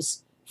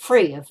limbs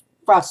free of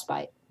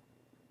frostbite.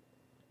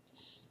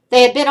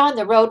 They had been on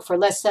the road for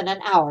less than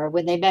an hour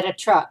when they met a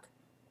truck.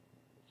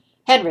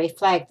 Henry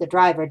flagged the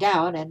driver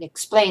down and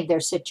explained their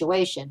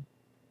situation.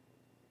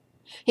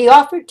 He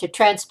offered to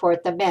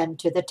transport the men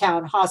to the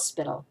town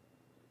hospital.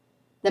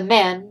 The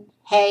men,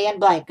 hay, and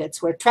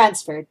blankets were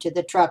transferred to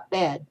the truck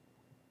bed.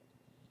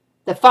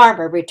 The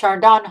farmer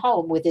returned on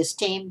home with his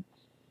team,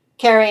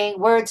 carrying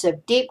words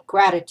of deep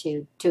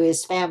gratitude to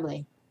his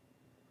family.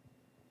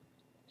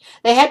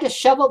 They had to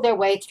shovel their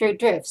way through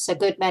drifts a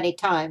good many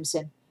times,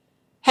 and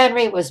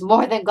Henry was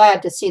more than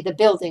glad to see the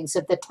buildings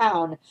of the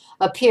town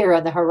appear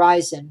on the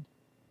horizon.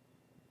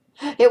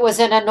 It was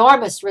an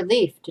enormous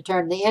relief to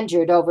turn the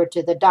injured over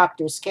to the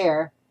doctor's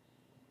care.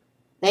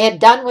 They had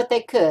done what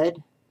they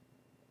could.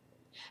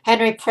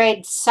 Henry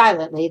prayed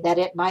silently that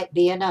it might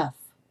be enough.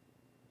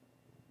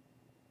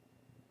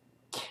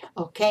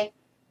 Okay,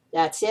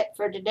 that's it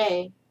for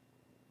today.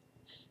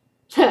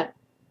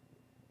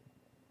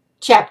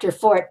 Chapter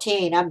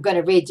 14, I'm going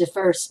to read the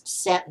first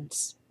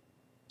sentence.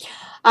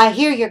 "I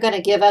hear you're going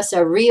to give us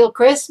a real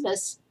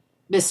Christmas,"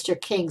 Mr.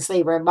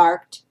 Kingsley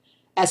remarked,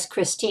 as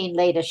Christine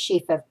laid a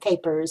sheaf of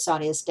papers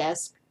on his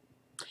desk.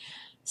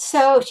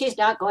 So she's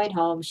not going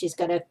home. She's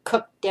going to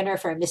cook dinner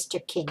for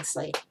Mr.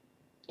 Kingsley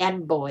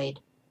and Boyd.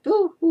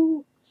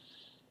 Woo-hoo.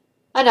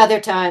 Another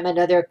time,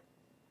 another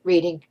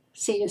reading.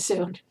 See you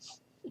soon.